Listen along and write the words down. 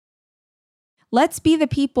Let's be the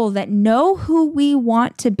people that know who we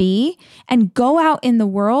want to be and go out in the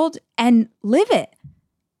world and live it.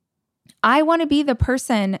 I want to be the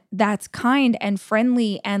person that's kind and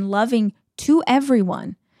friendly and loving to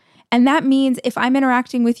everyone. And that means if I'm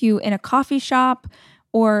interacting with you in a coffee shop,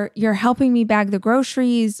 or you're helping me bag the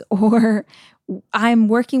groceries, or I'm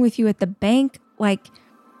working with you at the bank, like,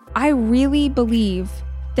 I really believe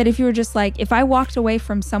that if you were just like, if I walked away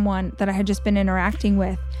from someone that I had just been interacting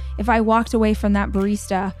with, if I walked away from that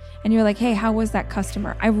barista and you're like, hey, how was that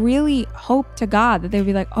customer? I really hope to God that they'd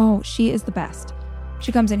be like, oh, she is the best.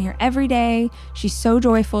 She comes in here every day. She's so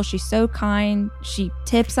joyful. She's so kind. She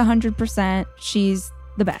tips 100%. She's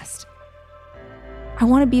the best. I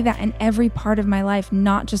want to be that in every part of my life,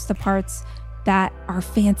 not just the parts that are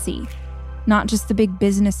fancy, not just the big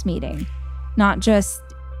business meeting, not just,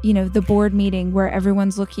 the board meeting where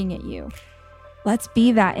everyone's looking at you. Let's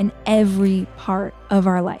be that in every part of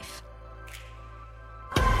our life.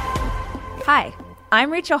 Hi,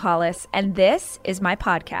 I'm Rachel Hollis, and this is my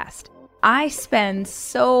podcast. I spend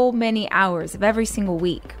so many hours of every single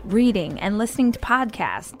week reading and listening to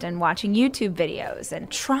podcasts and watching YouTube videos and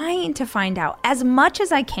trying to find out as much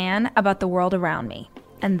as I can about the world around me.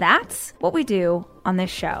 And that's what we do on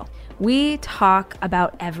this show. We talk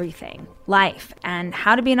about everything, life and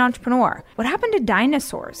how to be an entrepreneur. What happened to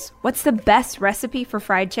dinosaurs? What's the best recipe for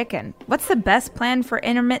fried chicken? What's the best plan for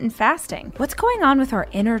intermittent fasting? What's going on with our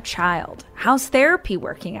inner child? How's therapy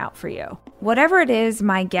working out for you? Whatever it is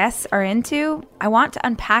my guests are into, I want to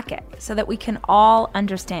unpack it so that we can all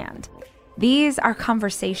understand. These are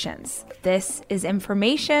conversations. This is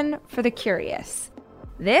information for the curious.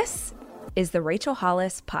 This is the Rachel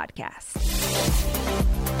Hollis Podcast.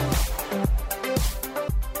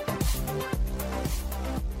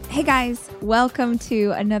 Hey guys, welcome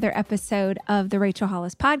to another episode of the Rachel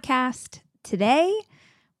Hollis Podcast. Today,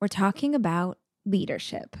 we're talking about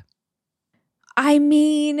leadership. I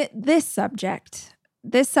mean, this subject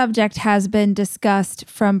has been discussed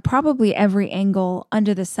from probably every angle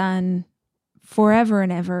under the sun forever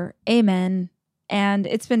and ever. Amen. And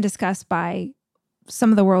it's been discussed by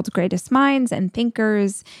some of the world's greatest minds and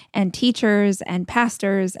thinkers and teachers and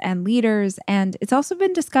pastors and leaders. And it's also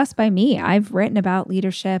been discussed by me. I've written about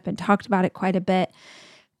leadership and talked about it quite a bit.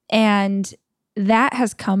 And that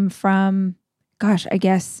has come from, I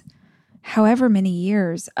guess, however many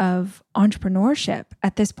years of entrepreneurship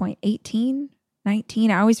at this point, 18,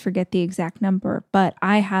 19, I always forget the exact number, but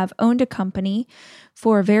I have owned a company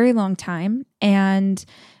for a very long time. And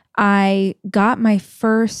I got my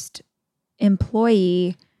first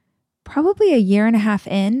employee probably a year and a half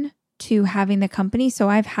in to having the company. So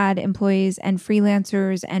I've had employees and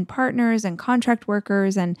freelancers and partners and contract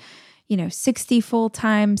workers and 60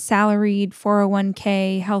 full-time salaried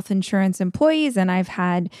 401k health insurance employees. And I've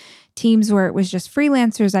had teams where it was just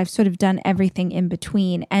freelancers. I've sort of done everything in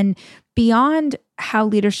between. And beyond how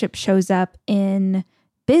leadership shows up in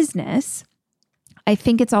business, I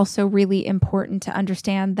think it's also really important to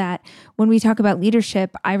understand that when we talk about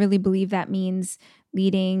leadership, I really believe that means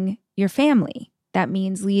leading your family. That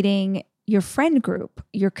means leading your friend group,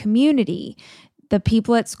 your community, the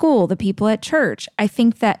people at school, the people at church. I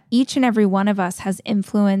think that each and every one of us has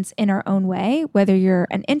influence in our own way, whether you're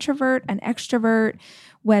an introvert, an extrovert,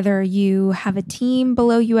 whether you have a team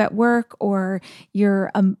below you at work, or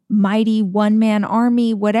you're a mighty one-man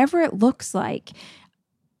army, whatever it looks like.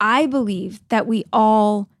 I believe that we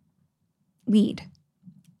all lead,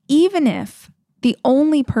 even if the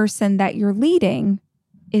only person that you're leading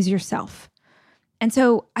is yourself. And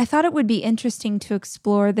so I thought it would be interesting to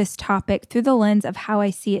explore this topic through the lens of how I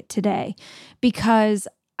see it today, because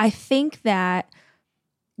I think that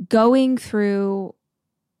going through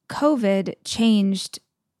COVID changed,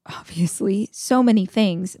 obviously, so many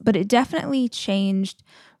things, but it definitely changed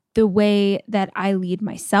the way that I lead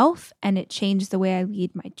myself, and it changed the way I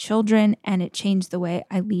lead my children, and it changed the way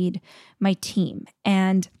I lead my team.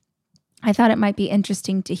 And I thought it might be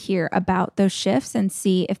interesting to hear about those shifts and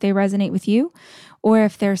see if they resonate with you, or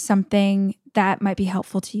if there's something that might be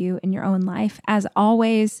helpful to you in your own life. As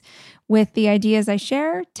always, with the ideas I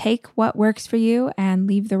share, take what works for you and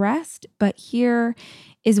leave the rest. But here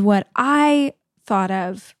is what I thought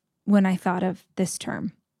of when I thought of this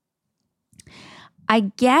term.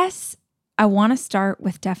 I guess I want to start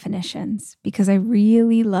with definitions because I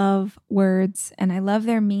really love words and I love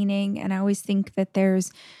their meaning. And I always think that there's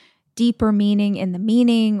deeper meaning in the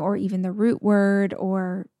meaning or even the root word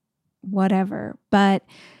or whatever. But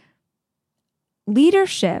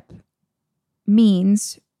leadership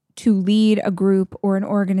means to lead a group or an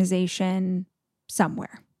organization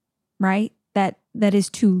somewhere, right? That is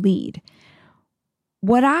to lead.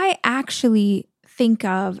 what I actually think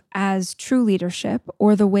of as true leadership,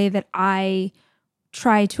 or the way that I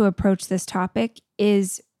try to approach this topic,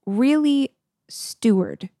 is really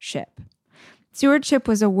stewardship. Stewardship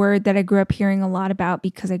was a word that I grew up hearing a lot about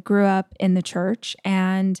because I grew up in the church.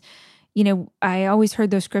 And, I always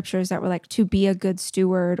heard those scriptures that were like, to be a good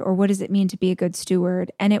steward, or what does it mean to be a good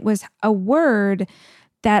steward? And it was a word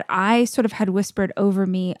that I sort of had whispered over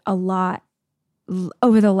me a lot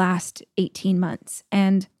over the last 18 months.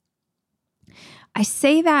 And I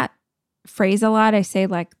say that phrase a lot. I say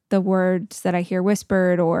like the words that I hear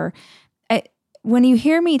whispered, or when you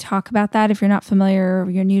hear me talk about that, if you're not familiar, or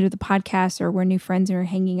you're new to the podcast, or we're new friends and we're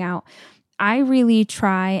hanging out, I really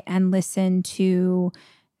try and listen to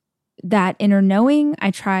that inner knowing. I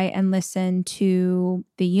try and listen to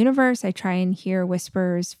the universe. I try and hear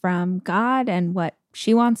whispers from God and what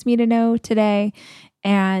she wants me to know today.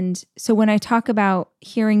 And so when I talk about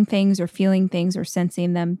hearing things or feeling things or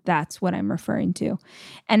sensing them, that's what I'm referring to.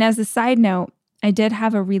 And as a side note, I did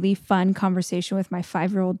have a really fun conversation with my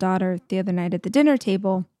 5-year-old daughter the other night at the dinner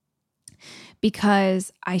table,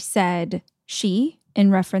 because I said she in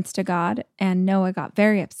reference to God, and Noah got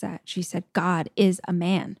very upset. She said, God is a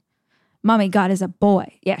man. Mommy, God is a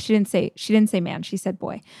boy. Yeah, she didn't say man. She said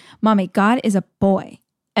boy. Mommy, God is a boy.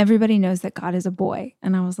 Everybody knows that God is a boy.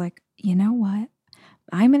 And I was like, you know what?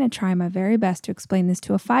 I'm going to try my very best to explain this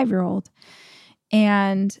to a 5-year-old.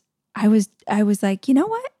 And I was like, you know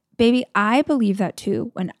what, baby, I believe that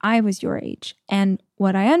too when I was your age. And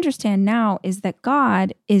what I understand now is that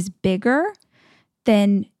God is bigger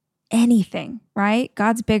than anything, right?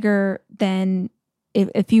 God's bigger than,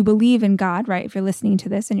 if you believe in God, right? If you're listening to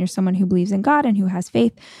this and you're someone who believes in God and who has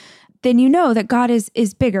faith, then you know that God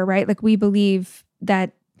is bigger, right? Like we believe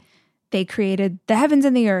that they created the heavens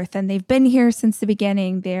and the earth, and they've been here since the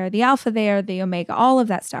beginning. They're the Alpha, they are the Omega, all of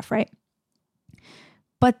that stuff, right?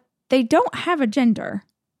 But they don't have a gender,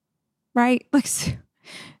 right? Like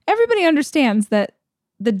everybody understands that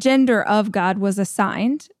the gender of God was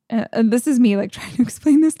assigned. And this is me like trying to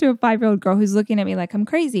explain this to a 5-year-old girl who's looking at me like I'm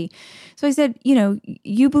crazy. So I said,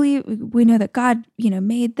 you believe, we know that God,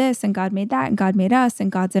 made this and God made that and God made us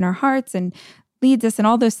and God's in our hearts and leads us and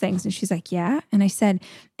all those things. And she's like, yeah. And I said,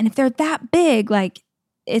 and if they're that big, like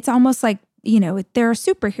it's almost like, they're a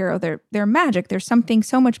superhero, they're magic. There's something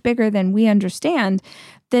so much bigger than we understand,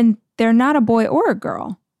 then they're not a boy or a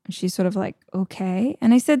girl. And she's sort of like, okay.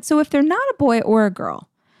 And I said, so if they're not a boy or a girl,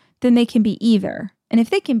 then they can be either. And if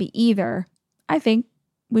they can be either, I think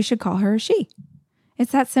we should call her a she.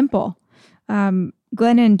 It's that simple.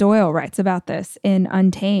 Glennon Doyle writes about this in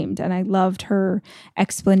Untamed, and I loved her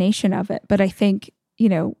explanation of it. But I think,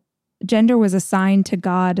 gender was assigned to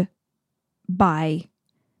God by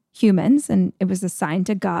humans, and it was assigned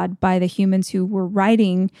to God by the humans who were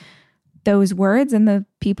writing those words, and the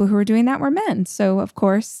people who were doing that were men. So, of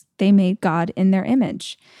course, they made God in their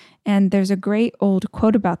image. And there's a great old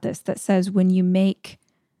quote about this that says, when you make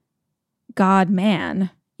God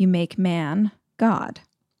man, you make man God.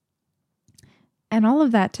 And all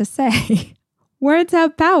of that to say, words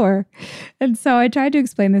have power. And so I tried to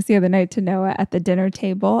explain this the other night to Noah at the dinner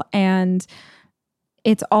table. And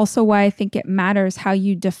it's also why I think it matters how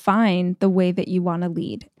you define the way that you want to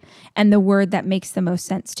lead and the word that makes the most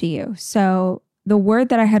sense to you. So the word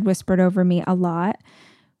that I had whispered over me a lot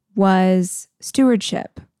was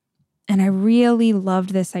stewardship. And I really loved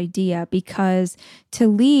this idea because to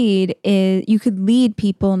lead is, you could lead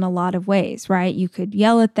people in a lot of ways, right? You could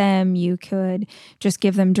yell at them. You could just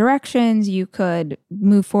give them directions. You could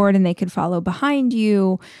move forward and they could follow behind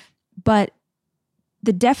you. But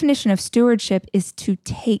the definition of stewardship is to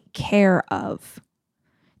take care of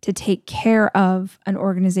an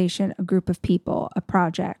organization, a group of people, a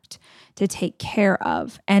project, to take care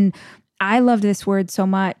of. And I love this word so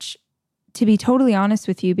much, to be totally honest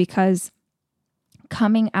with you, because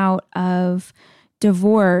coming out of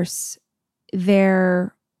divorce,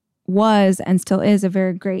 there was and still is a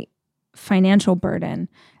very great financial burden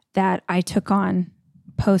that I took on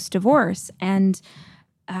post-divorce. And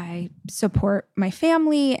I support my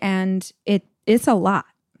family, and it's a lot.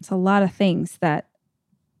 It's a lot of things that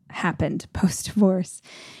happened post-divorce.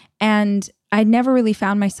 And I'd never really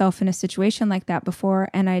found myself in a situation like that before,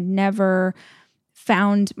 and I'd never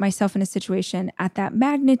found myself in a situation at that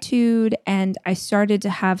magnitude. And I started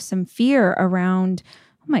to have some fear around,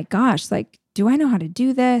 oh my gosh, like, do I know how to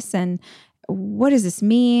do this? And what does this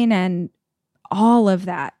mean? And all of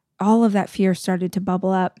that fear started to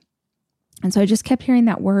bubble up. And so I just kept hearing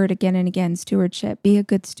that word again and again, stewardship, be a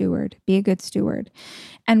good steward, be a good steward.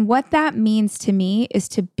 And what that means to me is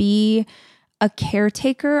to be a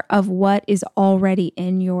caretaker of what is already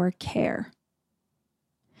in your care.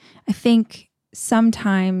 I think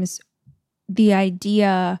sometimes the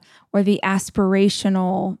idea or the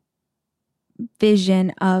aspirational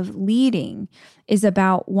vision of leading is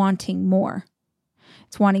about wanting more.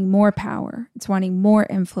 It's wanting more power. It's wanting more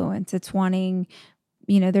influence. It's wanting,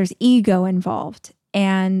 there's ego involved.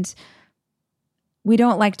 And we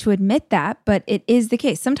don't like to admit that, but it is the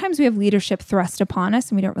case. Sometimes we have leadership thrust upon us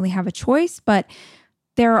and we don't really have a choice, but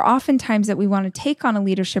there are often times that we want to take on a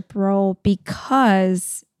leadership role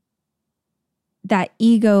because that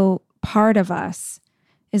ego part of us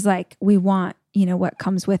is like, we want, what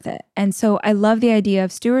comes with it. And so I love the idea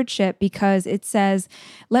of stewardship because it says,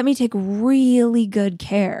 let me take really good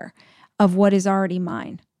care of what is already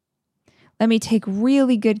mine. Let me take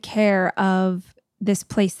really good care of this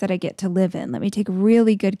place that I get to live in. Let me take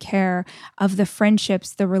really good care of the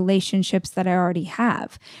friendships, the relationships that I already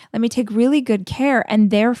have. Let me take really good care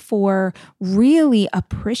and therefore really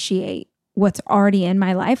appreciate what's already in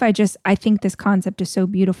my life. I think this concept is so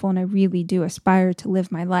beautiful, and I really do aspire to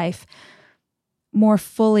live my life more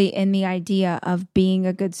fully in the idea of being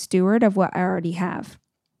a good steward of what I already have.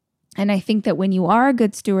 And I think that when you are a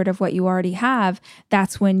good steward of what you already have,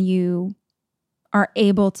 that's when you are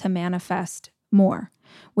able to manifest more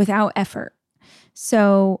without effort.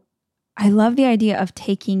 So I love the idea of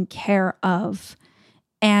taking care of,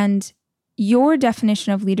 and your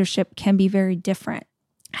definition of leadership can be very different.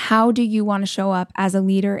 How do you want to show up as a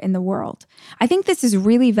leader in the world? I think this is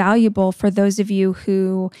really valuable for those of you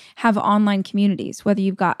who have online communities, whether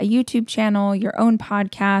you've got a YouTube channel, your own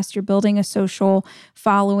podcast, you're building a social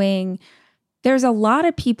following. There's a lot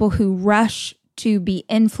of people who rush to be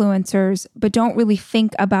influencers, but don't really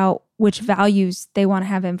think about which values they want to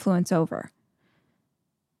have influence over.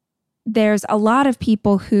 There's a lot of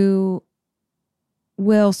people who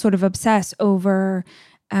will sort of obsess over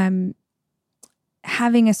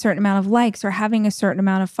having a certain amount of likes or having a certain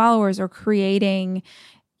amount of followers or creating,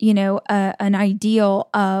 an ideal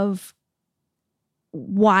of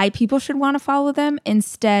why people should want to follow them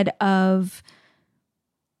instead of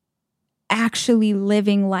actually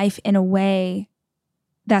living life in a way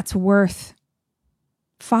that's worth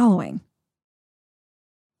following.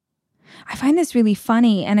 I find this really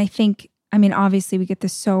funny. And I think, obviously we get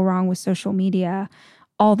this so wrong with social media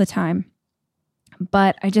all the time.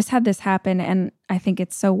 But I just had this happen and I think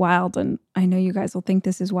it's so wild. And I know you guys will think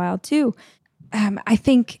this is wild too. I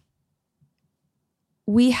think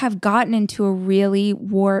we have gotten into a really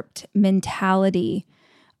warped mentality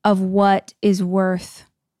of what is worth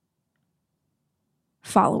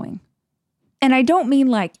following. And I don't mean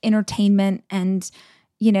like entertainment and,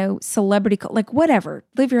 celebrity, like whatever,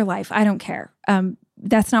 live your life. I don't care.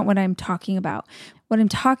 That's not what I'm talking about. What I'm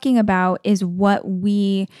talking about is what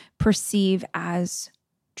we perceive as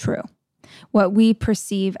true, what we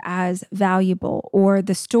perceive as valuable, or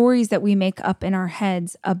the stories that we make up in our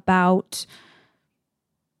heads about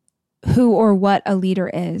who or what a leader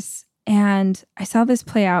is. And I saw this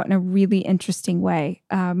play out in a really interesting way.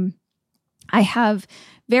 I have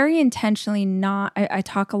very intentionally I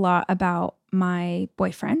talk a lot about my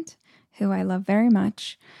boyfriend, who I love very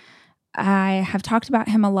much. I have talked about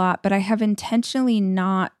him a lot, but I have intentionally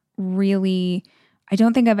not really, I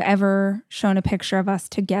don't think I've ever shown a picture of us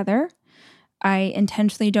together. I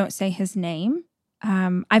intentionally don't say his name.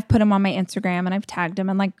 I've put him on my Instagram and I've tagged him,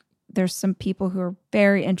 and there's some people who are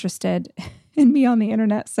very interested in me on the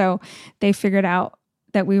internet. So they figured out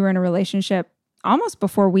that we were in a relationship almost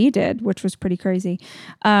before we did, which was pretty crazy.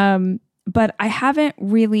 But I haven't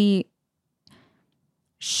really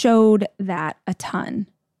showed that a ton.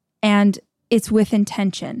 And it's with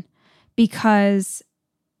intention, because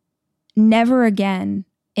never again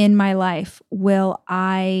in my life will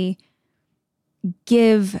I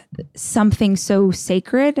give something so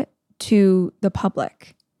sacred to the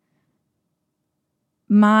public.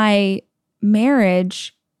 My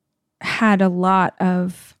marriage had a lot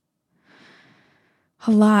of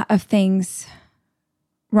things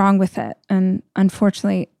wrong with it. And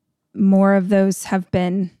unfortunately, more of those have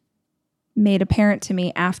been made apparent to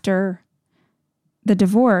me after the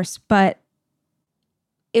divorce. But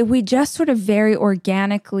we just sort of very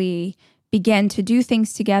organically began to do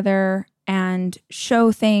things together and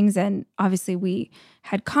show things. And obviously we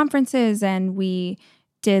had conferences and we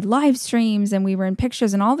did live streams and we were in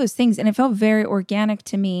pictures and all those things. And it felt very organic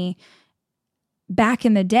to me back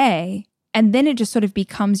in the day. And then it just sort of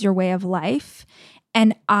becomes your way of life.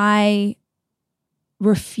 And I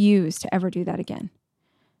refuse to ever do that again.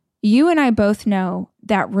 You and I both know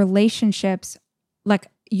that relationships, like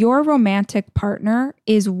your romantic partner,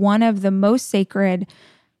 is one of the most sacred,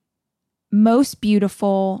 most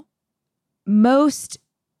beautiful, most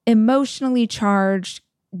emotionally charged,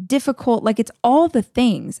 difficult. Like it's all the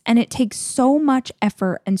things. And it takes so much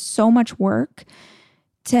effort and so much work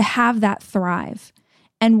to have that thrive.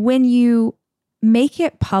 And when you make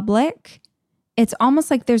it public, it's almost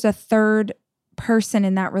like there's a third person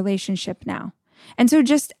in that relationship now. And so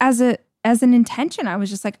just as an intention, I was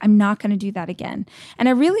just like, I'm not going to do that again. And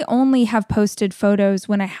I really only have posted photos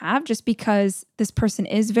when I have, just because this person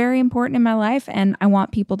is very important in my life and I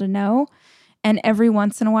want people to know. And every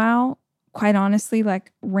once in a while, quite honestly,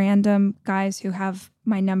 like random guys who have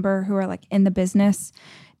my number, who are like in the business,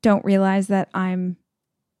 don't realize that I'm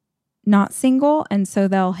not single. And so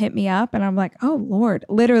they'll hit me up and I'm like, oh Lord,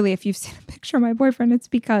 literally, if you've seen a picture of my boyfriend, it's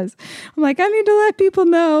because I'm like, I need to let people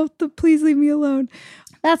know to please leave me alone.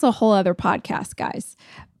 That's a whole other podcast, guys.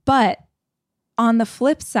 But on the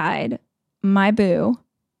flip side, my boo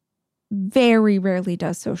very rarely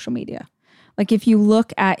does social media. Like if you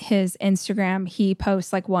look at his Instagram, he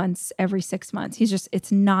posts like once every 6 months.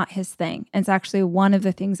 It's not his thing. And it's actually one of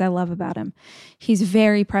the things I love about him. He's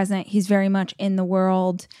very present. He's very much in the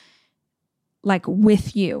world, like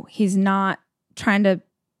with you. He's not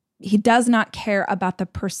he does not care about the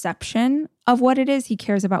perception of what it is. He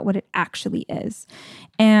cares about what it actually is.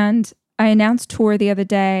 And I announced tour the other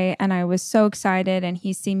day and I was so excited, and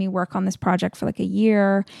he's seen me work on this project for like a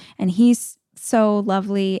year, and he's so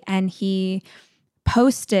lovely. And he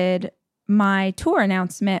posted my tour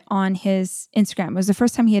announcement on his Instagram. It was the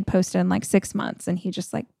first time he had posted in like 6 months, and he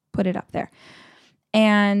just like put it up there.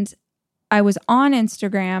 And I was on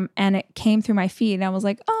Instagram and it came through my feed and I was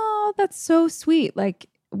like, oh, that's so sweet. Like,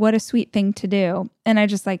 what a sweet thing to do. And I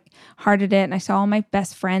just like hearted it. And I saw all my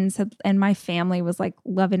best friends and my family was like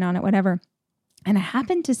loving on it, whatever. And I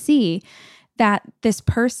happened to see that this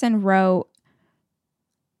person wrote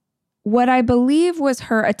what I believe was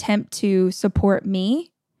her attempt to support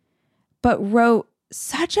me, but wrote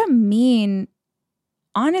such a mean,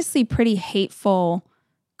 honestly pretty hateful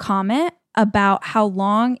comment about how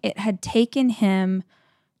long it had taken him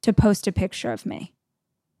to post a picture of me.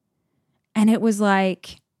 And it was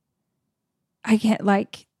like, I can't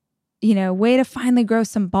way to finally grow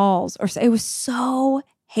some balls. Or it was so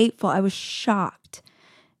hateful. I was shocked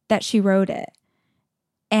that she wrote it.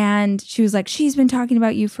 And she was like, she's been talking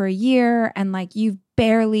about you for a year and like you've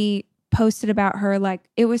barely posted about her. Like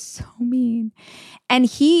it was so mean. And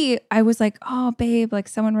I was like, oh babe, like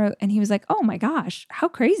someone wrote, and he was like, oh my gosh, how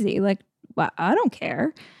crazy. Like, well, I don't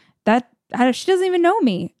care. She doesn't even know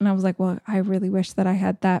me. And I was like, well, I really wish that I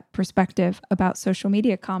had that perspective about social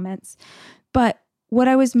media comments. But what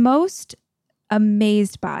I was most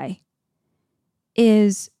amazed by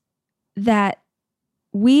is that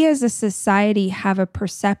we as a society have a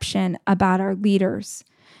perception about our leaders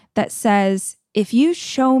that says, if you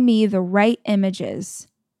show me the right images,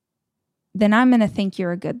 then I'm going to think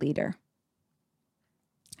you're a good leader.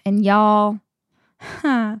 And y'all,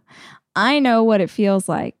 I know what it feels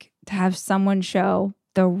like to have someone show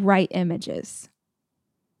the right images.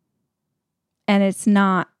 And it's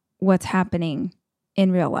not what's happening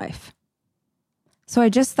in real life. So I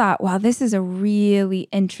just thought, wow, this is a really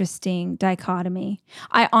interesting dichotomy.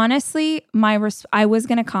 I honestly, I was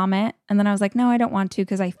going to comment and then I was like, no, I don't want to,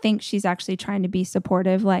 because I think she's actually trying to be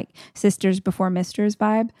supportive, like sisters before misters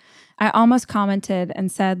vibe. I almost commented and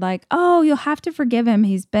said like, oh, you'll have to forgive him.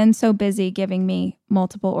 He's been so busy giving me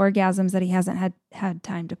multiple orgasms that he hasn't had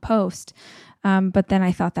time to post. But then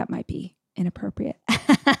I thought that might be inappropriate.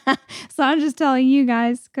 So I'm just telling you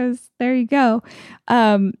guys, because there you go.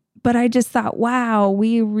 But I just thought, wow,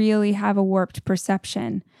 we really have a warped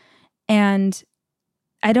perception. And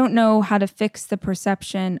I don't know how to fix the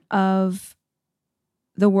perception of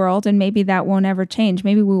the world. And maybe that won't ever change.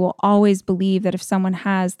 Maybe we will always believe that if someone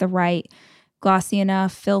has the right glossy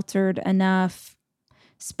enough, filtered enough,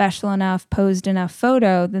 special enough, posed enough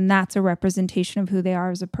photo, then that's a representation of who they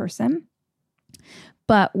are as a person.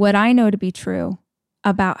 But what I know to be true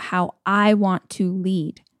about how I want to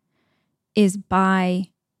lead is by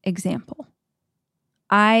example.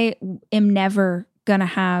 I am never going to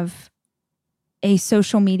have a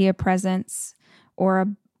social media presence or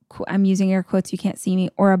I'm using air quotes, you can't see me,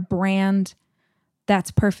 or a brand that's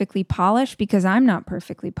perfectly polished, because I'm not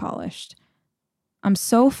perfectly polished. I'm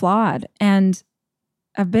so flawed. And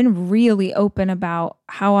I've been really open about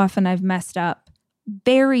how often I've messed up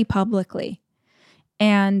very publicly.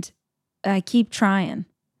 And I keep trying.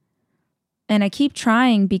 And I keep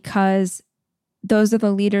trying because those are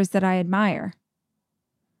the leaders that I admire.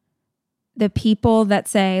 The people that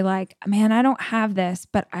say like, man, I don't have this,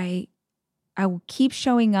 but I will keep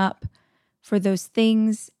showing up for those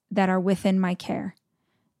things that are within my care,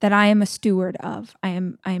 that I am a steward of. I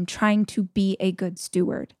am trying to be a good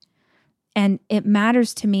steward. And it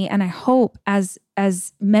matters to me. And I hope as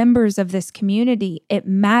members of this community, it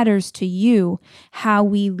matters to you how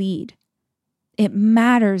we lead. It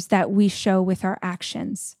matters that we show with our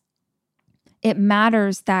actions. It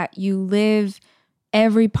matters that you live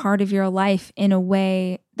every part of your life in a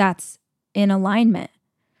way that's in alignment.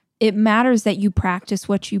 It matters that you practice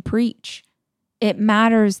what you preach. It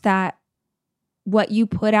matters that what you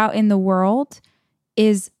put out in the world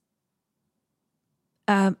is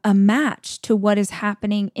a match to what is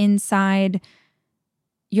happening inside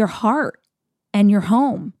your heart and your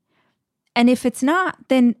home. And if it's not,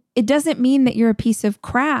 then it doesn't mean that you're a piece of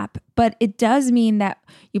crap, but it does mean that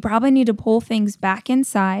you probably need to pull things back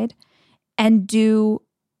inside and do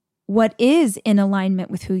what is in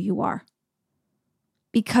alignment with who you are.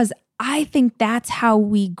 Because I think that's how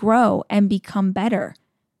we grow and become better.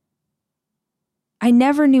 I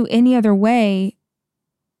never knew any other way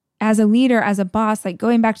as a leader, as a boss, like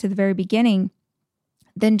going back to the very beginning,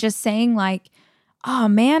 than just saying like, oh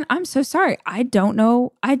man, I'm so sorry. I don't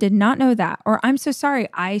know. I did not know that. Or I'm so sorry.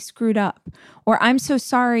 I screwed up. Or I'm so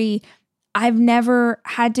sorry. I've never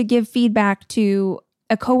had to give feedback to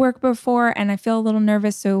a coworker before and I feel a little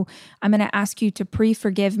nervous. So I'm going to ask you to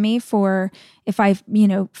forgive me for if I,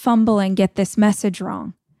 fumble and get this message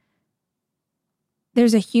wrong.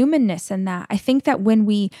 There's a humanness in that. I think that when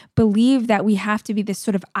we believe that we have to be this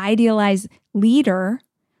sort of idealized leader,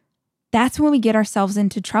 that's when we get ourselves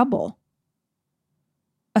into trouble.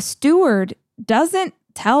 A steward doesn't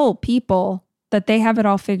tell people that they have it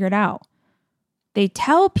all figured out. They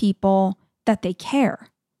tell people that they care.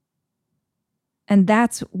 And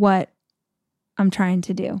that's what I'm trying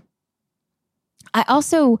to do. I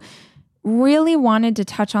also really wanted to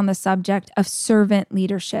touch on the subject of servant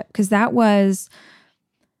leadership because that was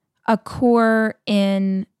a core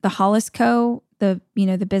in the Hollis Co., the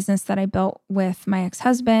business that I built with my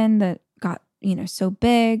ex-husband that got, so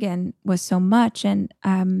big and was so much. And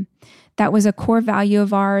that was a core value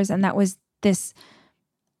of ours. And that was this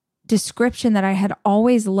description that I had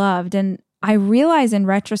always loved. And I realize in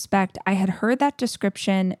retrospect, I had heard that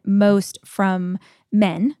description most from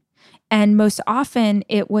men. And most often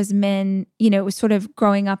it was men, it was sort of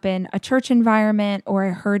growing up in a church environment, or I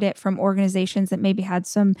heard it from organizations that maybe had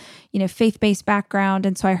some, faith-based background.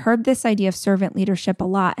 And so I heard this idea of servant leadership a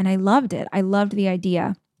lot and I loved it. I loved the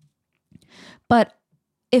idea. But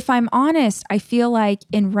if I'm honest, I feel like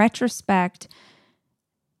in retrospect,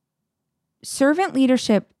 servant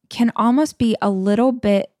leadership can almost be a little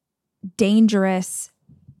bit dangerous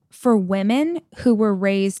for women who were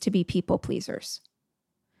raised to be people pleasers.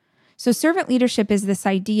 So servant leadership is this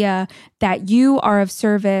idea that you are of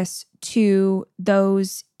service to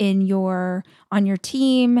those on your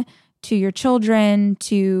team, to your children,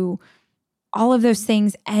 to all of those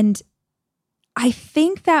things. And I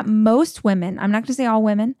think that most women, I'm not going to say all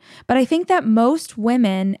women, but I think that most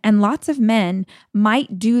women and lots of men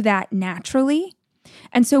might do that naturally.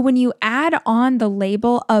 And so when you add on the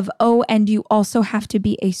label of, and you also have to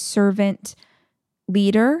be a servant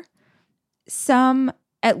leader,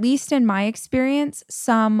 at least in my experience,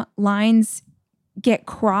 some lines get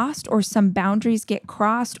crossed or some boundaries get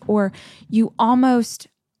crossed, or you almost,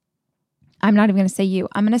 I'm not even going to say you,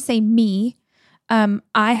 I'm going to say me.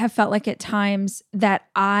 I have felt like at times that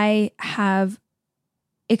I have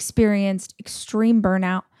experienced extreme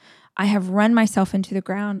burnout. I have run myself into the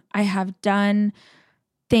ground. I have done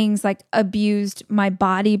things like abused my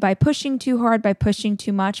body by pushing too hard, by pushing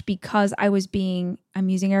too much, because I was being, I'm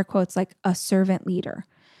using air quotes, like a servant leader,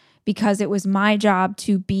 because it was my job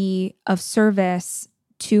to be of service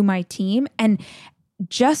to my team. And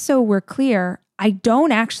just so we're clear, I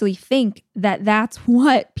don't actually think that that's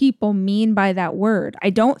what people mean by that word. I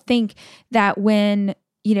don't think that when,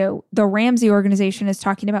 the Ramsey organization is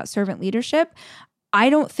talking about servant leadership, I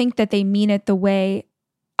don't think that they mean it the way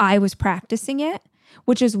I was practicing it,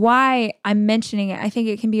 which is why I'm mentioning it. I think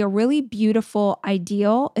it can be a really beautiful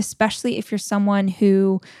ideal, especially if you're someone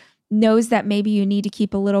who knows that maybe you need to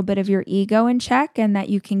keep a little bit of your ego in check and that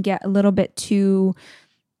you can get a little bit too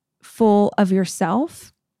full of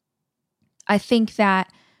yourself. I think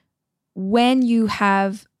that when you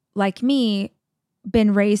have, like me,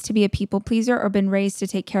 been raised to be a people pleaser, or been raised to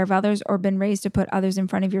take care of others, or been raised to put others in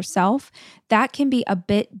front of yourself, that can be a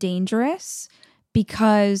bit dangerous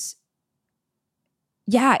because,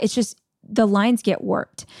 it's just the lines get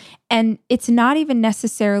warped. And it's not even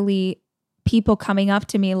necessarily people coming up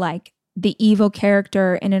to me like the evil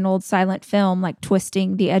character in an old silent film, like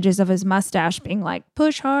twisting the edges of his mustache, being like,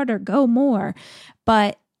 push harder, go more.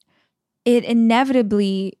 But it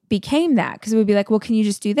inevitably became that, because it would be like, well, can you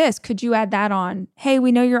just do this? Could you add that on? Hey,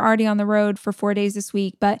 we know you're already on the road for 4 days this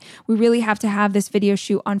week, but we really have to have this video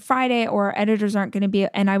shoot on Friday, or our editors aren't going to be.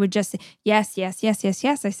 And I would just say, yes, yes, yes, yes,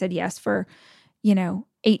 yes. I said yes for,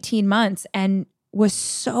 18 months and was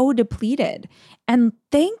so depleted. And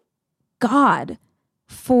thank God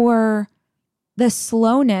for the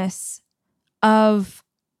slowness of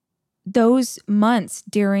those months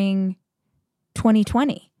during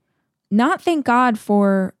 2020. Not thank God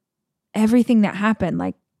for everything that happened.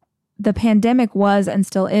 Like, the pandemic was and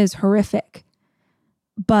still is horrific.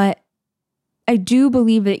 But I do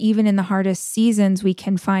believe that even in the hardest seasons, we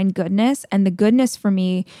can find goodness. And the goodness for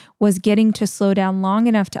me was getting to slow down long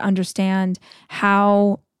enough to understand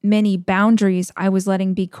how many boundaries I was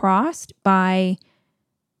letting be crossed by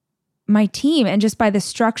my team, and just by the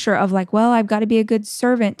structure of like, well, I've got to be a good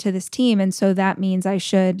servant to this team. And so that means I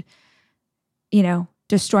should,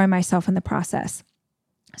 destroy myself in the process.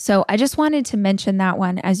 So I just wanted to mention that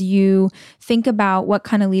one as you think about what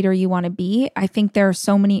kind of leader you want to be. I think there are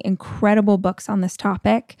so many incredible books on this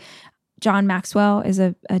topic. John Maxwell is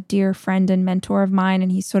a dear friend and mentor of mine,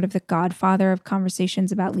 and he's sort of the godfather of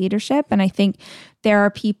conversations about leadership. And I think there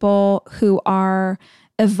are people who are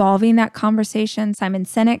evolving that conversation. Simon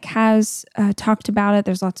Sinek has talked about it.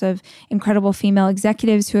 There's lots of incredible female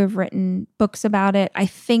executives who have written books about it. I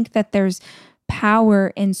think that there's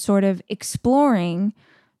power in sort of exploring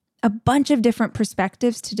a bunch of different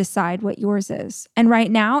perspectives to decide what yours is. And right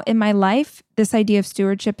now in my life, this idea of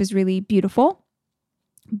stewardship is really beautiful.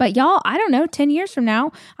 But y'all, I don't know, 10 years from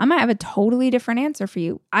now, I might have a totally different answer for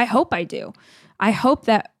you. I hope I do. I hope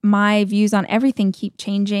that my views on everything keep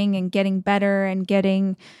changing and getting better and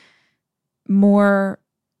getting more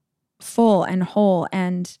full and whole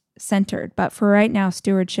and centered. But for right now,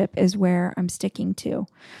 stewardship is where I'm sticking to.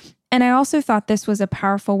 And I also thought this was a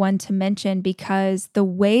powerful one to mention because the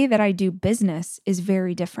way that I do business is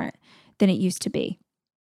very different than it used to be.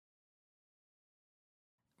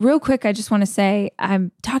 Real quick, I just want to say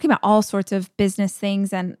I'm talking about all sorts of business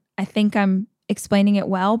things, and I think I'm explaining it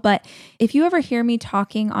well. But if you ever hear me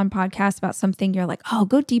talking on podcasts about something, you're like, oh,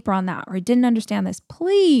 go deeper on that, or I didn't understand this,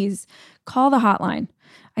 please call the hotline.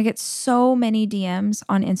 I get so many DMs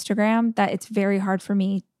on Instagram that it's very hard for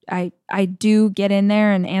me. I do get in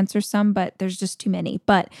there and answer some, but there's just too many.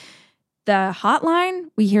 But the hotline,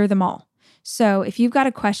 we hear them all. So if you've got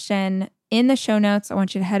a question, in the show notes, I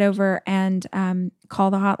want you to head over and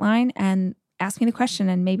call the hotline and ask me the question,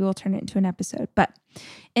 and maybe we'll turn it into an episode. But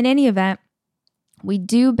in any event, we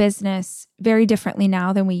do business very differently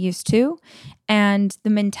now than we used to. And the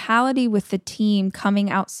mentality with the team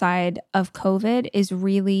coming outside of COVID is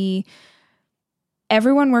really,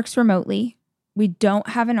 everyone works remotely. We don't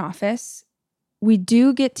have an office. We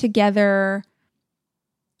do get together,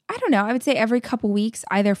 I don't know, I would say every couple weeks,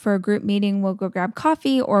 either for a group meeting, we'll go grab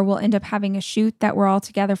coffee, or we'll end up having a shoot that we're all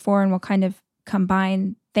together for, and we'll kind of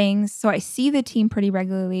combine things. So I see the team pretty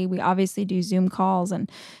regularly. We obviously do Zoom calls and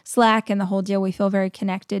Slack and the whole deal. We feel very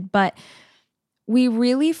connected, but we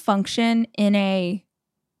really function in a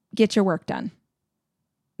get your work done.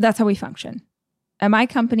 That's how we function. At my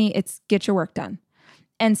company, it's get your work done.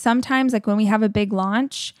 And sometimes, like when we have a big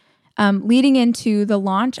launch, leading into the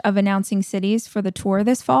launch of announcing cities for the tour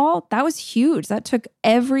this fall, that was huge. That took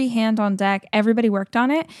every hand on deck. Everybody worked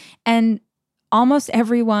on it. And almost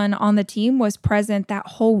everyone on the team was present that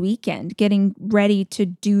whole weekend, getting ready to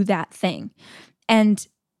do that thing. And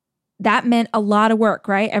that meant a lot of work,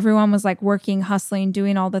 right? Everyone was like working, hustling,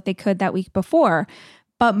 doing all that they could that week before.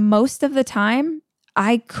 But most of the time,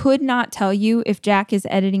 I could not tell you if Jack is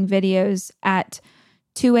editing videos at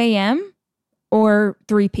 2 a.m. or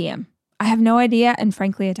 3 p.m. I have no idea, and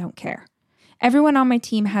frankly, I don't care. Everyone on my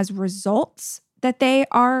team has results that they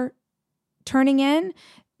are turning in,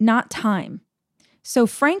 not time. So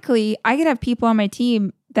frankly, I could have people on my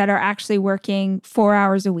team that are actually working 4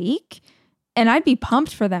 hours a week, and I'd be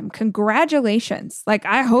pumped for them. Congratulations. Like,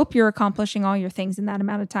 I hope you're accomplishing all your things in that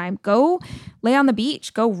amount of time. Go lay on the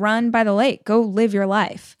beach, go run by the lake, go live your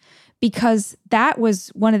life. Because that was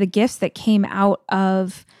one of the gifts that came out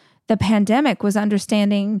of the pandemic, was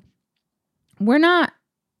understanding we're not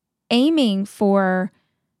aiming for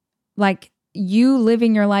like you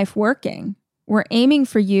living your life working. We're aiming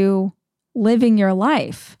for you living your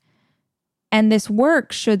life. And this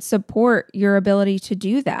work should support your ability to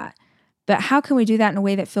do that. But how can we do that in a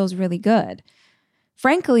way that feels really good?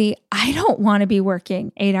 Frankly, I don't want to be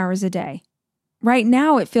working 8 hours a day. right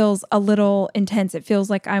now it feels a little intense. It feels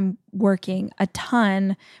like I'm working a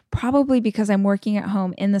ton, probably because I'm working at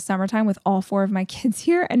home in the summertime with all 4 of my kids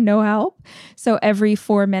here and no help. So every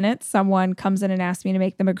 4 minutes, someone comes in and asks me to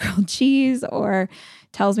make them a grilled cheese or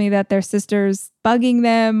tells me that their sister's bugging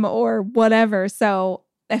them or whatever. So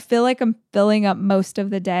I feel like I'm filling up most of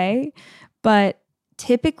the day. But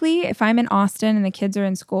typically, if I'm in Austin and the kids are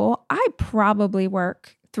in school, I probably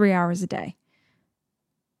work 3 hours a day.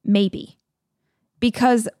 Maybe.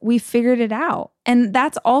 Because we figured it out. And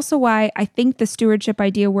that's also why I think the stewardship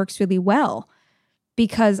idea works really well,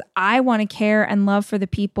 because I want to care and love for the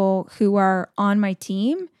people who are on my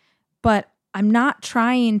team, but I'm not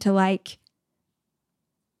trying to let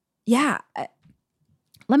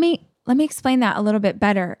me explain that a little bit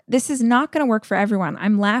better. This is not going to work for everyone.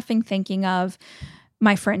 I'm laughing thinking of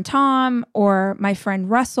my friend Tom or my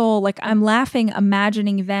friend Russell. Like, I'm laughing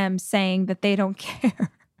imagining them saying that they don't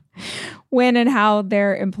care when and how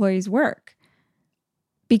their employees work,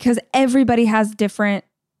 because everybody has different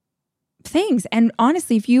things. And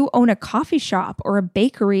honestly, if you own a coffee shop or a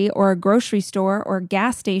bakery or a grocery store or a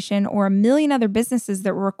gas station or a million other businesses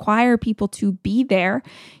that require people to be there,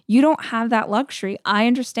 you don't have that luxury. I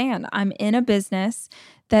understand. I'm in a business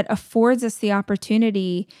that affords us the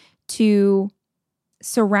opportunity to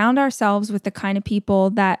surround ourselves with the kind of people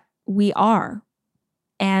that we are.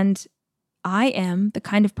 And I am the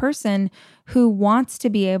kind of person who wants to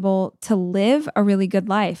be able to live a really good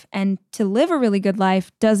life. And to live a really good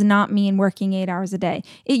life does not mean working 8 hours a day.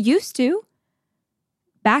 It used to.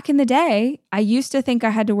 Back in the day, I used to think I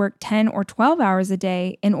had to work 10 or 12 hours a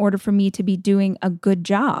day in order for me to be doing a good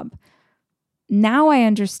job. Now I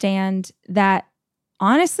understand that,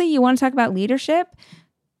 honestly, you want to talk about leadership?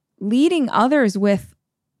 Leading others with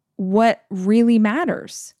what really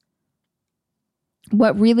matters.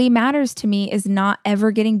 What really matters to me is not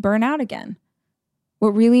ever getting burnt out again.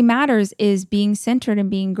 What really matters is being centered and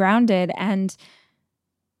being grounded and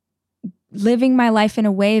living my life in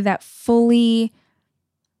a way that fully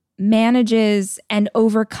manages and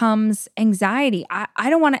overcomes anxiety. I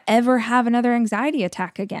don't want to ever have another anxiety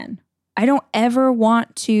attack again. I don't ever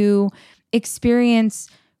want to experience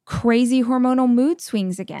crazy hormonal mood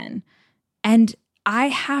swings again. And I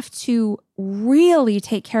have to really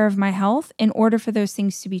take care of my health in order for those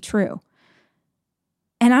things to be true.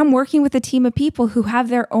 And I'm working with a team of people who have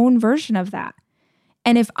their own version of that.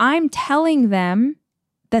 And if I'm telling them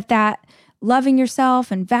that loving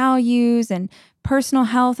yourself and values and personal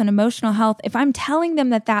health and emotional health, if I'm telling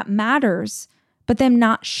them that matters, but them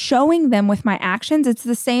not showing them with my actions, it's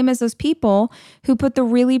the same as those people who put the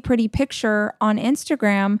really pretty picture on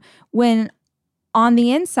Instagram when on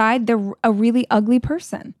the inside, they're a really ugly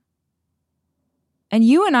person. And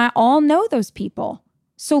you and I all know those people.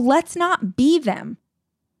 So let's not be them.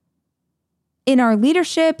 In our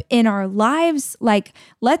leadership, in our lives,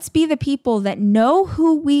 let's be the people that know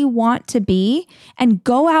who we want to be and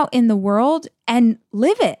go out in the world and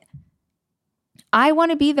live it. I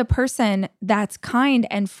want to be the person that's kind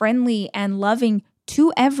and friendly and loving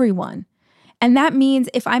to everyone. And that means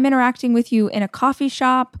if I'm interacting with you in a coffee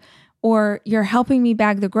shop, or you're helping me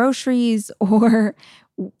bag the groceries, or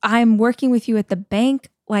I'm working with you at the bank,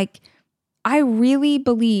 I really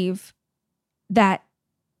believe that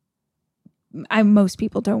most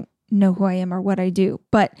people don't know who I am or what I do,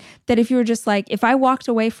 but that if you were just if I walked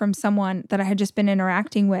away from someone that I had just been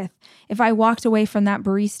interacting with, if I walked away from that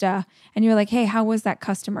barista and you're like, hey, how was that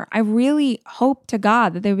customer? I really hope to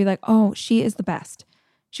God that they would be like, oh, she is the best.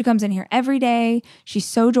 She comes in here every day. She's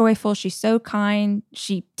so joyful. She's so kind.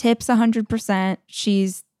 She tips 100%.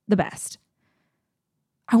 She's the best.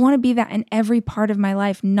 I want to be that in every part of my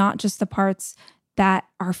life, not just the parts that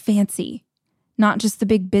are fancy, not just the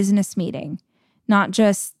big business meeting, not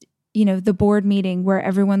just, the board meeting where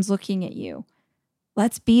everyone's looking at you.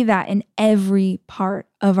 Let's be that in every part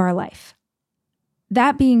of our life.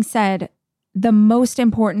 That being said, the most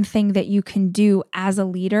important thing that you can do as a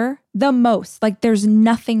leader, there's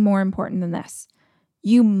nothing more important than this.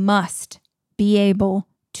 You must be able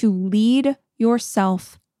to lead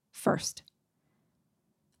yourself first.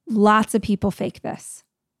 Lots of people fake this.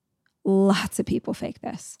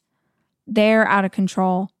 They're out of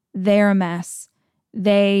control. They're a mess.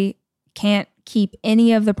 They can't keep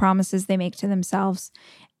any of the promises they make to themselves.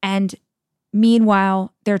 And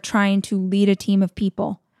meanwhile, they're trying to lead a team of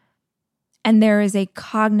people. And there is a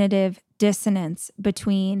cognitive dissonance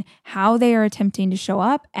between how they are attempting to show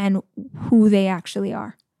up and who they actually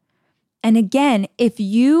are. And again, if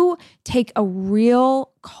you take a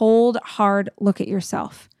real cold, hard look at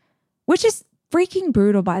yourself, which is freaking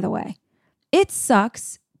brutal, by the way, it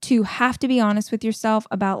sucks to have to be honest with yourself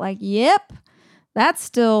about yep, That's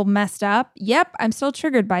still messed up. Yep, I'm still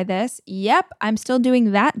triggered by this. Yep, I'm still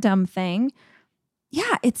doing that dumb thing.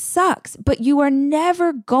 Yeah, it sucks, but you are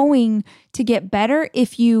never going to get better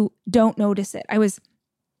if you don't notice it. I was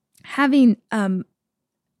having,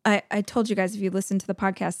 I told you guys, if you listened to the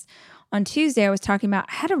podcast on Tuesday, I was talking about,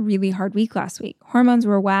 I had a really hard week last week. Hormones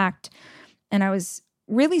were whacked and I was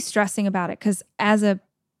really stressing about it because as a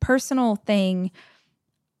personal thing,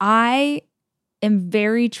 I am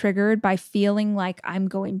very triggered by feeling like I'm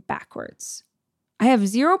going backwards. I have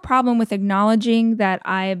zero problem with acknowledging that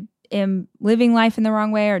I am living life in the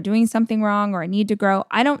wrong way or doing something wrong or I need to grow.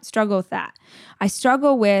 I don't struggle with that. I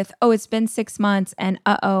struggle with, oh, it's been 6 months and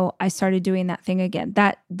I started doing that thing again.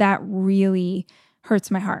 That really hurts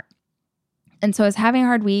my heart. And so I was having a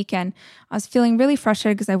hard week and I was feeling really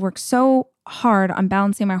frustrated because I worked so hard on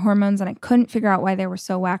balancing my hormones and I couldn't figure out why they were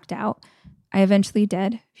so whacked out. I eventually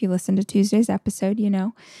did. If you listen to Tuesday's episode, you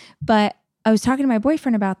know. But I was talking to my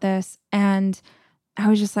boyfriend about this and I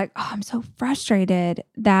was just like, oh, I'm so frustrated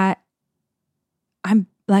that I'm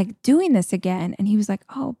like doing this again. And he was like,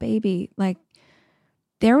 oh, baby, like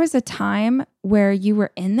there was a time where you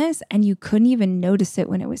were in this and you couldn't even notice it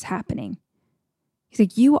when it was happening. He's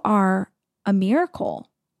like, you are a miracle.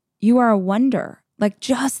 You are a wonder. Like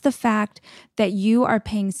just the fact that you are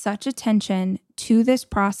paying such attention to this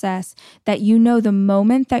process that you know the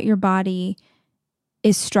moment that your body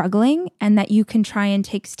is struggling and that you can try and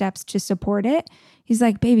take steps to support it. He's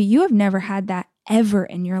like, baby, you have never had that ever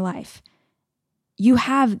in your life. You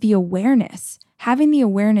have the awareness. Having the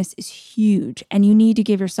awareness is huge and you need to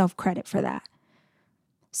give yourself credit for that.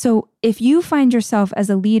 So if you find yourself as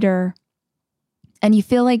a leader and you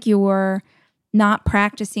feel like you're not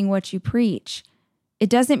practicing what you preach, it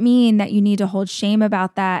doesn't mean that you need to hold shame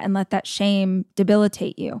about that and let that shame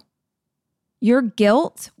debilitate you. Your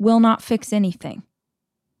guilt will not fix anything.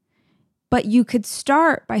 But you could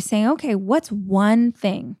start by saying, okay, what's one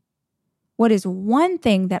thing? What is one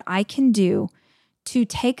thing that I can do to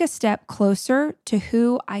take a step closer to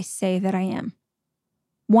who I say that I am?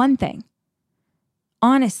 One thing.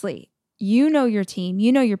 Honestly, you know your team,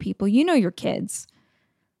 you know your people, you know your kids.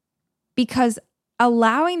 Because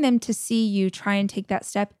allowing them to see you try and take that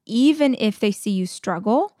step, even if they see you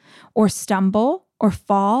struggle or stumble or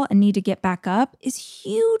fall and need to get back up, is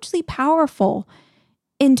hugely powerful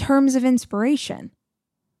in terms of inspiration.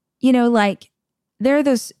 You know, like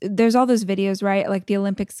there's all those videos, right? Like the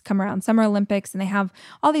Olympics come around, Summer Olympics, and they have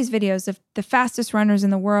all these videos of the fastest runners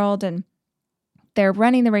in the world and they're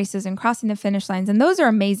running the races and crossing the finish lines. And those are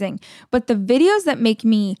amazing. But the videos that make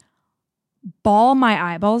me bawl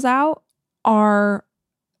my eyeballs out are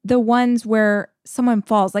the ones where someone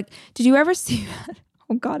falls. Like, did you ever see that?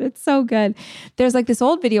 Oh God, it's so good. There's like this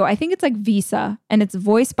old video. I think it's like Visa and it's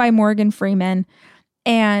voiced by Morgan Freeman.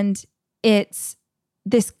 And it's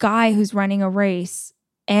this guy who's running a race.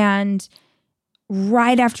 And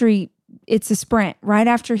right after it's a sprint, right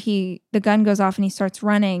after the gun goes off and he starts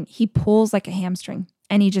running, he pulls like a hamstring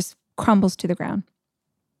and he just crumbles to the ground.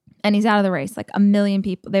 And he's out of the race. Like 1 million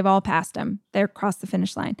people, they've all passed him. They're across the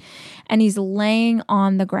finish line. And he's laying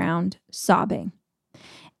on the ground sobbing.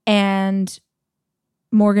 And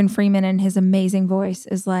Morgan Freeman in his amazing voice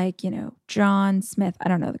is like, you know, John Smith. I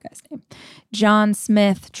don't know the guy's name. John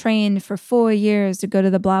Smith trained for 4 years to go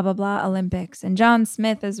to the blah, blah, blah Olympics. And John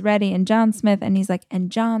Smith is ready. And John Smith, and he's like,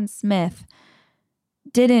 and John Smith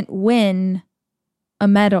didn't win a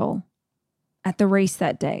medal at the race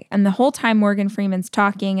that day. And the whole time Morgan Freeman's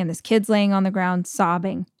talking and this kid's laying on the ground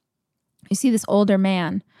sobbing, you see this older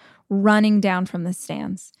man running down from the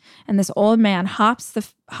stands. And this old man hops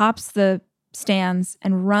the stands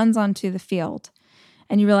and runs onto the field.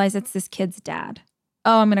 And you realize it's this kid's dad.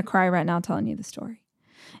 Oh, I'm going to cry right now telling you the story.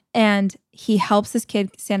 And he helps this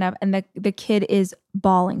kid stand up and the kid is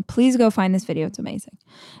bawling. Please go find this video. It's amazing.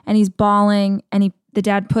 And he's bawling and the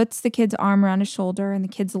dad puts the kid's arm around his shoulder and the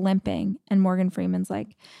kid's limping. And Morgan Freeman's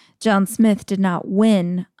like, John Smith did not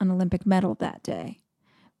win an Olympic medal that day,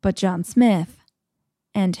 but John Smith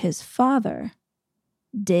and his father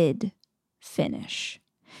did finish.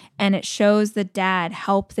 And it shows the dad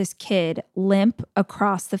help this kid limp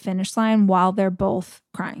across the finish line while they're both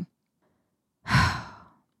crying.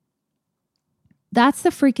 That's the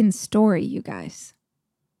freaking story, you guys.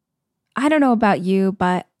 I don't know about you,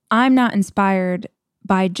 but I'm not inspired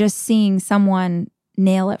by just seeing someone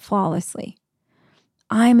nail it flawlessly.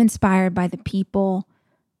 I'm inspired by the people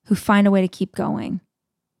who find a way to keep going,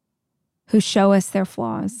 who show us their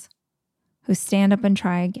flaws, who stand up and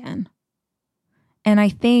try again. And I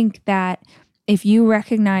think that if you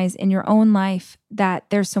recognize in your own life that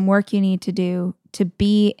there's some work you need to do to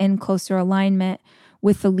be in closer alignment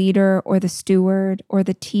with the leader or the steward or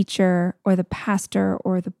the teacher or the pastor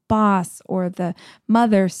or the boss or the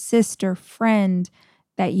mother, sister, friend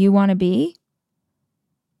that you want to be,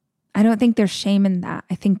 I don't think there's shame in that.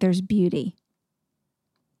 I think there's beauty.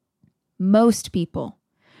 Most people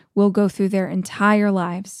will go through their entire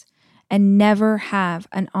lives and never have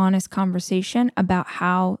an honest conversation about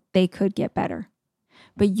how they could get better.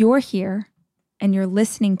 But you're here and you're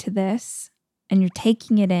listening to this and you're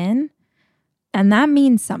taking it in, and that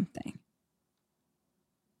means something.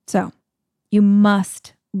 So you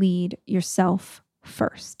must lead yourself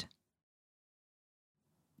first.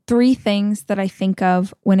 3 things that I think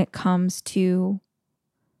of when it comes to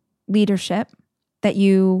leadership that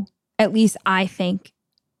at least I think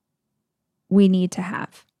we need to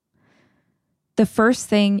have. The first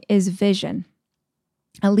thing is vision.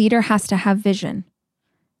 A leader has to have vision.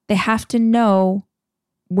 They have to know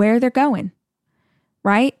where they're going,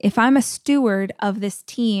 right? If I'm a steward of this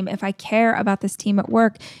team, if I care about this team at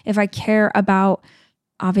work, if I care about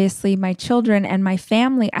obviously my children and my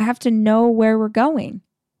family, I have to know where we're going.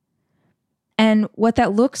 And what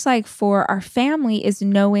that looks like for our family is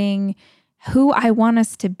knowing who I want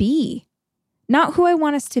us to be. Not who I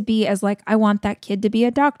want us to be as like, I want that kid to be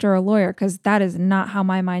a doctor or a lawyer, because that is not how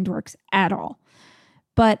my mind works at all.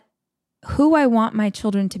 But who I want my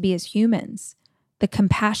children to be as humans, the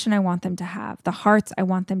compassion I want them to have, the hearts I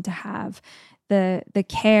want them to have, the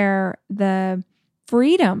care, the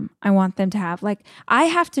freedom I want them to have. Like, I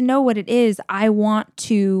have to know what it is I want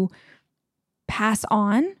to pass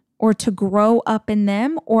on or to grow up in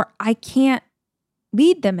them, or I can't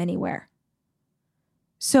lead them anywhere.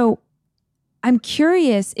 So I'm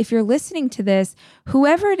curious, if you're listening to this,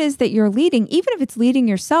 whoever it is that you're leading, even if it's leading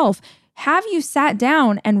yourself, have you sat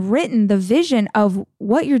down and written the vision of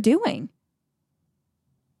what you're doing?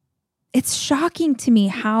 It's shocking to me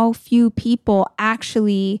how few people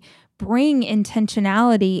actually bring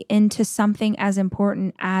intentionality into something as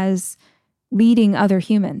important as leading other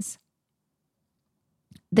humans.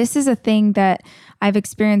 This is a thing that I've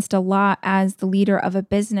experienced a lot as the leader of a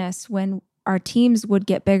business. When our teams would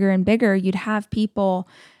get bigger and bigger, you'd have people,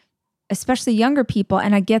 especially younger people,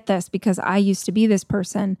 and I get this because I used to be this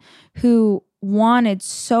person, who wanted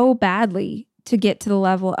so badly to get to the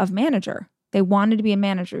level of manager. They wanted to be a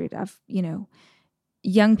manager. You'd have,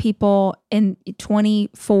 young people in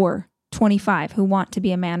 24, 25 who want to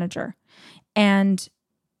be a manager. And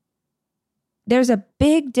there's a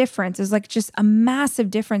big difference. There's like just a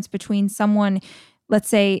massive difference between someone, let's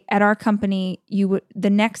say at our company, the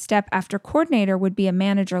next step after coordinator would be a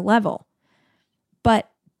manager level. But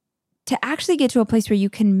to actually get to a place where you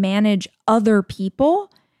can manage other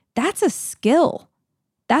people, that's a skill.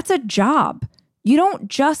 That's a job. You don't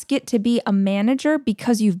just get to be a manager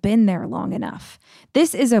because you've been there long enough.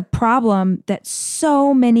 This is a problem that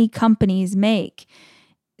so many companies make.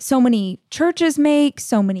 So many churches make,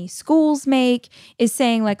 so many schools make, is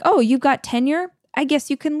saying like, oh, you've got tenure, I guess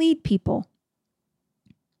you can lead people.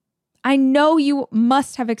 I know you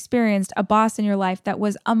must have experienced a boss in your life that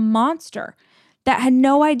was a monster, that had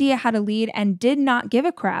no idea how to lead and did not give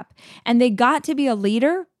a crap. And they got to be a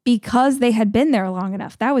leader because they had been there long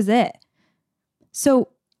enough. That was it. So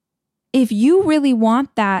if you really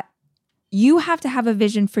want that, you have to have a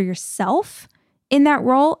vision for yourself in that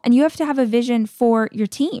role, and you have to have a vision for your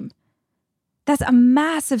team. That's a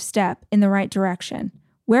massive step in the right direction.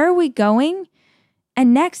 Where are we going?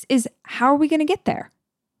 And next is, how are we going to get there?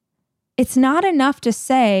 It's not enough to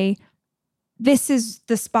say, this is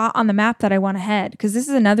the spot on the map that I want to head. Because this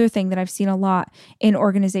is another thing that I've seen a lot in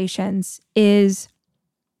organizations, is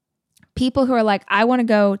people who are like, I want to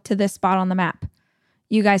go to this spot on the map.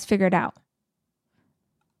 You guys figure it out.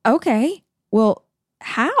 Okay, well,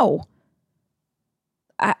 how?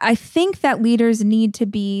 I think that leaders need to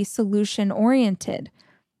be solution-oriented.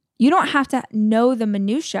 You don't have to know the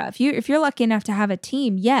minutia. If you're lucky enough to have a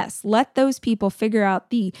team, yes, let those people figure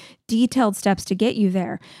out the detailed steps to get you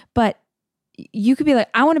there. But you could be like,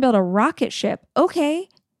 I want to build a rocket ship. Okay,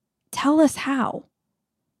 tell us how.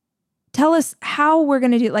 Tell us how we're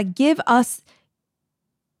going to do it. Like, give us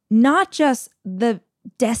not just the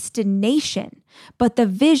destination, but the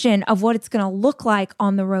vision of what it's going to look like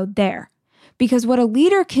on the road there. Because what a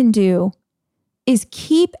leader can do is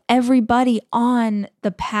keep everybody on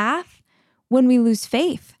the path when we lose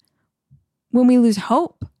faith, when we lose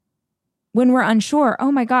hope, when we're unsure.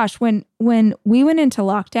 Oh my gosh, when we went into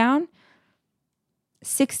lockdown,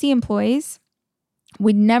 60 employees,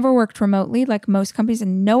 we never worked remotely, like most companies, had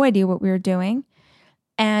no idea what we were doing.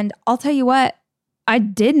 And I'll tell you what, I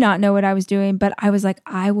did not know what I was doing, but I was like,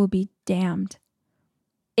 I will be damned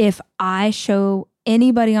if I show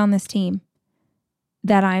anybody on this team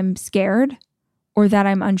that I'm scared or that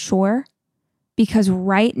I'm unsure, because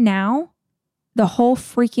right now, the whole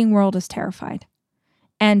freaking world is terrified.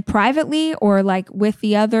 And privately or like with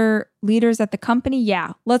the other leaders at the company,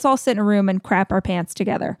 yeah, let's all sit in a room and crap our pants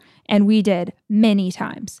together. And we did many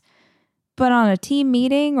times. But on a team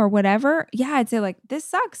meeting or whatever, yeah, I'd say like, this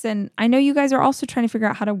sucks. And I know you guys are also trying to figure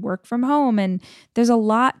out how to work from home. And there's a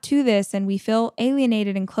lot to this. And we feel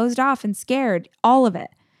alienated and closed off and scared, all of it.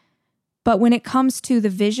 But when it comes to the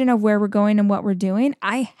vision of where we're going and what we're doing,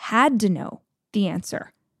 I had to know the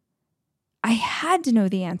answer. I had to know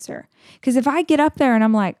the answer. Because if I get up there and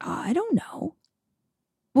I'm like, oh, I don't know.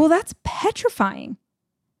 Well, that's petrifying.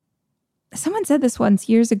 Someone said this once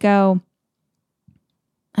years ago,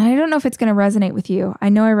 and I don't know if it's going to resonate with you. I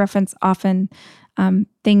know I reference often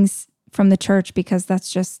things from the church because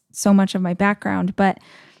that's just so much of my background. But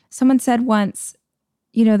someone said once,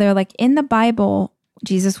 they're like, in the Bible,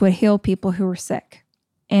 Jesus would heal people who were sick.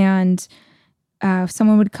 And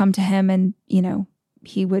someone would come to him and,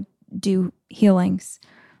 he would do healings.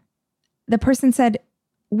 The person said,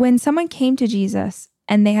 when someone came to Jesus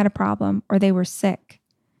and they had a problem or they were sick,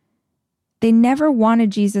 they never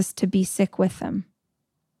wanted Jesus to be sick with them.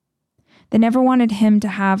 They never wanted him to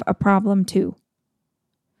have a problem too.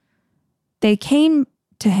 They came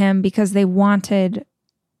to him because they wanted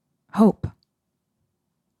hope.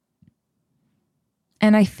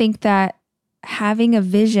 And I think that having a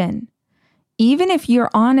vision, even if you're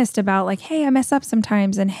honest about like, hey, I mess up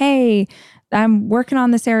sometimes, and hey, I'm working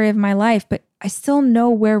on this area of my life, but I still know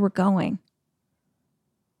where we're going.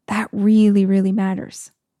 That really, really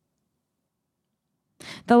matters.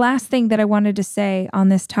 The last thing that I wanted to say on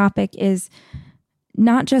this topic is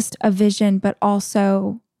not just a vision, but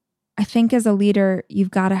also I think as a leader, you've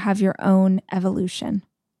got to have your own evolution.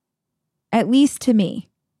 At least to me.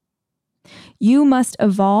 You must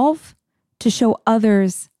evolve to show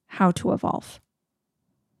others how to evolve.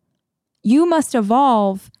 You must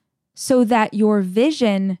evolve so that your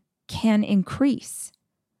vision can increase.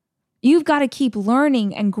 You've got to keep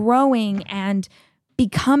learning and growing and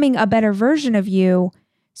becoming a better version of you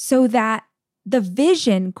so that the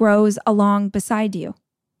vision grows along beside you.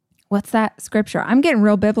 What's that scripture? I'm getting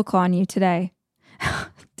real biblical on you today.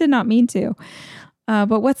 Did not mean to.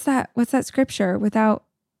 But what's that scripture? Without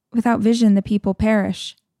vision, the people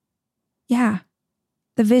perish. Yeah.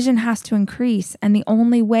 The vision has to increase, and the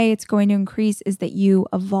only way it's going to increase is that you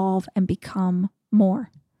evolve and become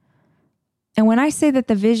more. And when I say that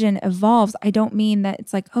the vision evolves, I don't mean that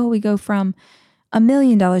it's like, oh, we go from $1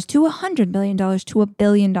 million to $100 million to $1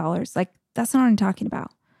 billion. Like, that's not what I'm talking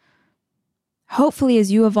about. Hopefully,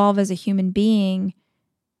 as you evolve as a human being,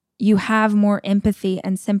 you have more empathy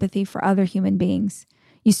and sympathy for other human beings.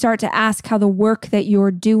 You start to ask how the work that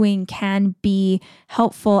you're doing can be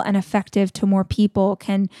helpful and effective to more people,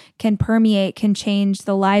 can permeate, can change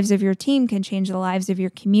the lives of your team, can change the lives of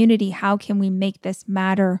your community. How can we make this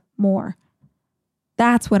matter more?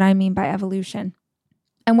 That's what I mean by evolution.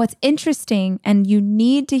 And what's interesting, and you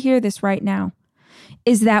need to hear this right now,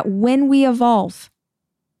 is that when we evolve,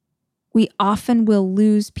 we often will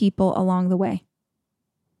lose people along the way.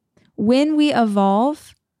 When we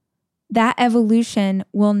evolve, that evolution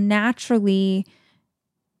will naturally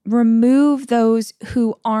remove those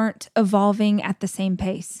who aren't evolving at the same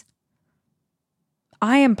pace.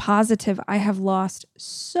 I am positive I have lost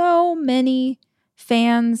so many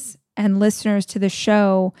fans and listeners to the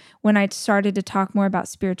show when I started to talk more about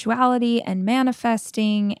spirituality and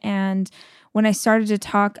manifesting, and when I started to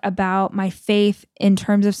talk about my faith in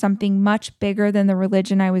terms of something much bigger than the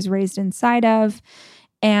religion I was raised inside of.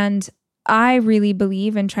 And I really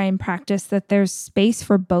believe and try and practice that there's space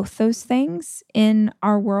for both those things in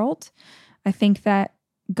our world. I think that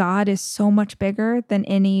God is so much bigger than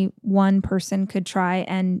any one person could try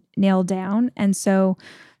and nail down. And so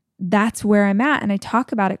that's where I'm at. And I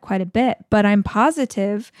talk about it quite a bit, but I'm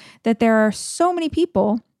positive that there are so many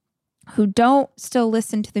people who don't still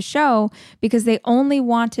listen to the show because they only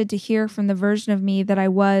wanted to hear from the version of me that I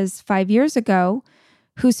was 5 years ago,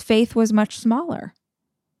 whose faith was much smaller.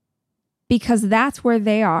 Because that's where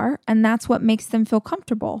they are, and that's what makes them feel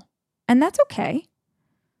comfortable. And that's okay.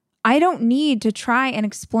 I don't need to try and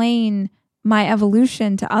explain my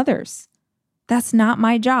evolution to others. That's not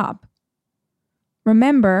my job.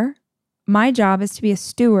 Remember, my job is to be a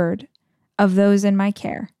steward of those in my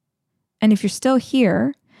care. And if you're still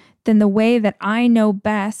here, then the way that I know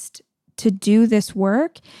best to do this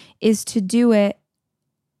work is to do it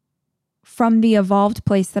from the evolved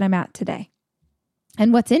place that I'm at today.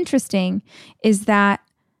 And what's interesting is that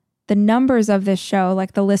the numbers of this show,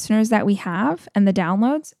 like the listeners that we have and the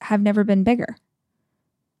downloads, have never been bigger.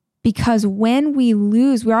 Because when we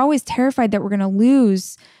lose, we're always terrified that we're going to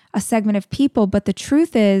lose a segment of people. But the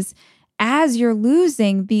truth is, as you're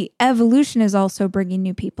losing, the evolution is also bringing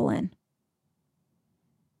new people in.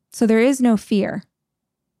 So there is no fear.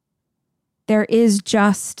 There is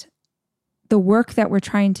just the work that we're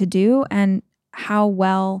trying to do and how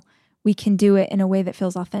well we can do it in a way that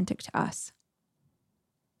feels authentic to us.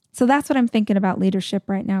 So that's what I'm thinking about leadership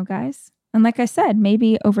right now, guys. And like I said,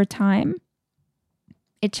 maybe over time,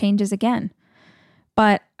 it changes again.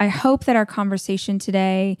 But I hope that our conversation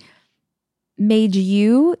today made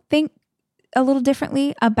you think a little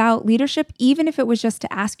differently about leadership, even if it was just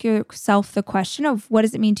to ask yourself the question of what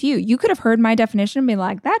does it mean to you? You could have heard my definition and be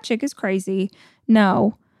like, that chick is crazy.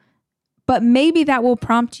 No. But maybe that will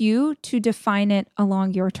prompt you to define it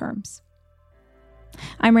along your terms.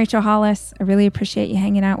 I'm Rachel Hollis. I really appreciate you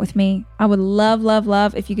hanging out with me. I would love, love,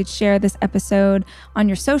 love if you could share this episode on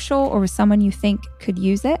your social or with someone you think could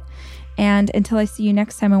use it. And until I see you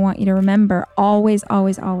next time, I want you to remember, always,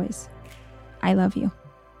 always, always, I love you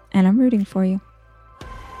and I'm rooting for you.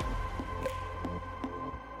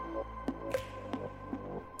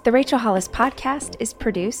 The Rachel Hollis Podcast is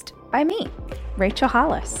produced by me, Rachel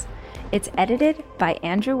Hollis. It's edited by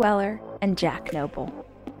Andrew Weller and Jack Noble.